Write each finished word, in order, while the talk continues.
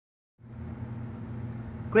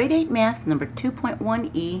Grade 8 Math number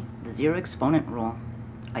 2.1e, the zero exponent rule.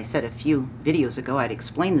 I said a few videos ago I'd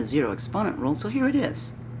explain the zero exponent rule, so here it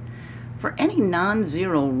is. For any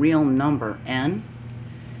non-zero real number n,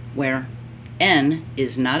 where n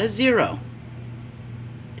is not a zero,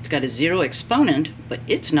 it's got a zero exponent, but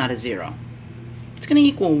it's not a zero, it's going to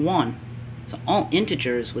equal 1. So all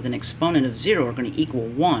integers with an exponent of 0 are going to equal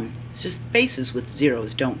 1. It's just bases with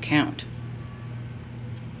zeros don't count.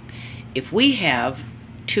 If we have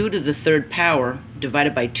 2 to the third power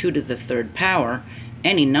divided by 2 to the third power,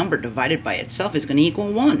 any number divided by itself is going to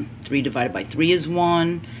equal 1. 3 divided by 3 is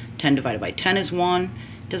 1. 10 divided by 10 is 1.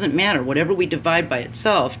 It doesn't matter. Whatever we divide by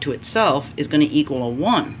itself to itself is going to equal a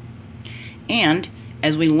 1. And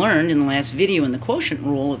as we learned in the last video in the quotient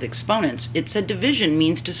rule of exponents, it said division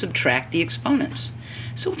means to subtract the exponents.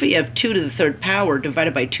 So if we have 2 to the third power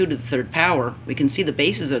divided by 2 to the third power, we can see the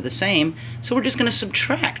bases are the same, so we're just going to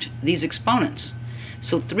subtract these exponents.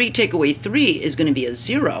 So 3 take away 3 is going to be a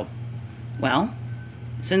 0. Well,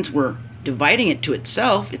 since we're dividing it to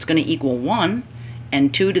itself, it's going to equal 1,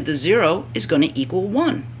 and 2 to the 0 is going to equal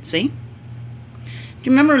 1. See? Do you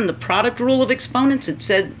remember in the product rule of exponents it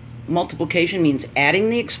said multiplication means adding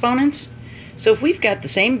the exponents? So if we've got the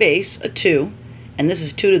same base, a 2, and this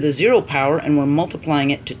is 2 to the 0 power, and we're multiplying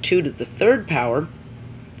it to 2 to the third power,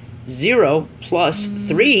 0 plus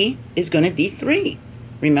 3 is going to be 3.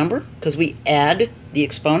 Remember? Because we add the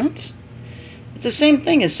exponents. It's the same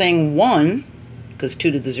thing as saying 1, because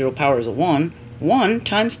 2 to the 0 power is a 1. 1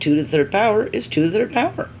 times 2 to the third power is 2 to the third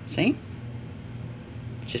power. See?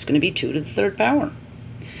 It's just going to be 2 to the third power.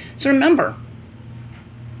 So remember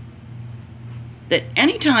that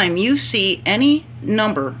anytime you see any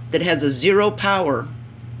number that has a 0 power,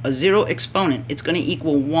 a 0 exponent, it's going to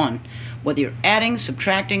equal 1. Whether you're adding,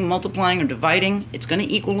 subtracting, multiplying, or dividing, it's going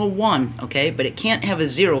to equal a 1, okay? But it can't have a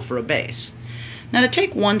 0 for a base. Now to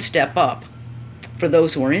take one step up, for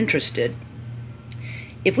those who are interested,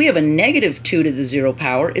 if we have a negative 2 to the 0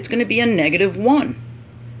 power, it's going to be a negative 1.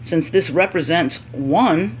 Since this represents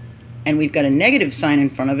 1, and we've got a negative sign in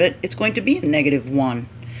front of it, it's going to be a negative 1.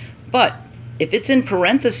 But if it's in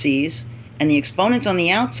parentheses, and the exponent's on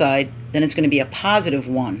the outside, then it's going to be a positive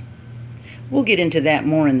 1. We'll get into that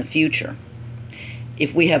more in the future.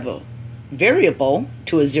 If we have a variable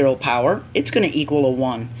to a 0 power, it's going to equal a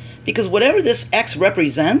 1. Because whatever this x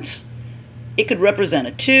represents, it could represent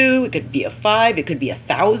a 2, it could be a 5, it could be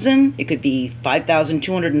 1,000, it could be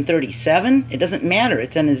 5,237. It doesn't matter.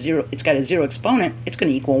 It's got a 0 exponent. It's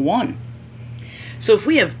going to equal 1. So if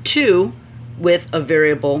we have 2 with a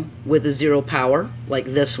variable with a 0 power, like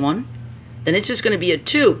this one, then it's just going to be a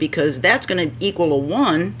 2, because that's going to equal a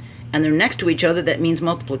 1, and they're next to each other. That means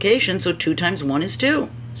multiplication, so 2 times 1 is 2.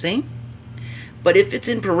 See? But if it's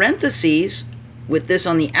in parentheses with this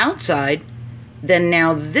on the outside, then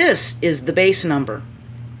now this is the base number.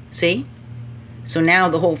 See? So now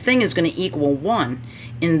the whole thing is going to equal 1.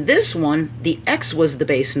 In this one, the x was the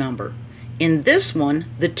base number. In this one,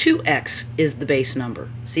 the 2x is the base number.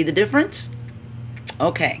 See the difference?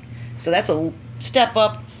 Okay, so that's a step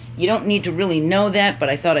up. You don't need to really know that, but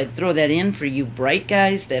I thought I'd throw that in for you bright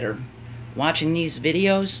guys that are watching these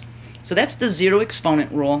videos. So that's the zero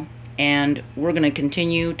exponent rule, and we're going to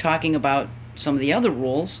continue talking about some of the other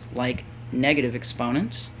rules like negative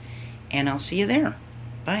exponents, and I'll see you there.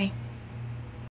 Bye.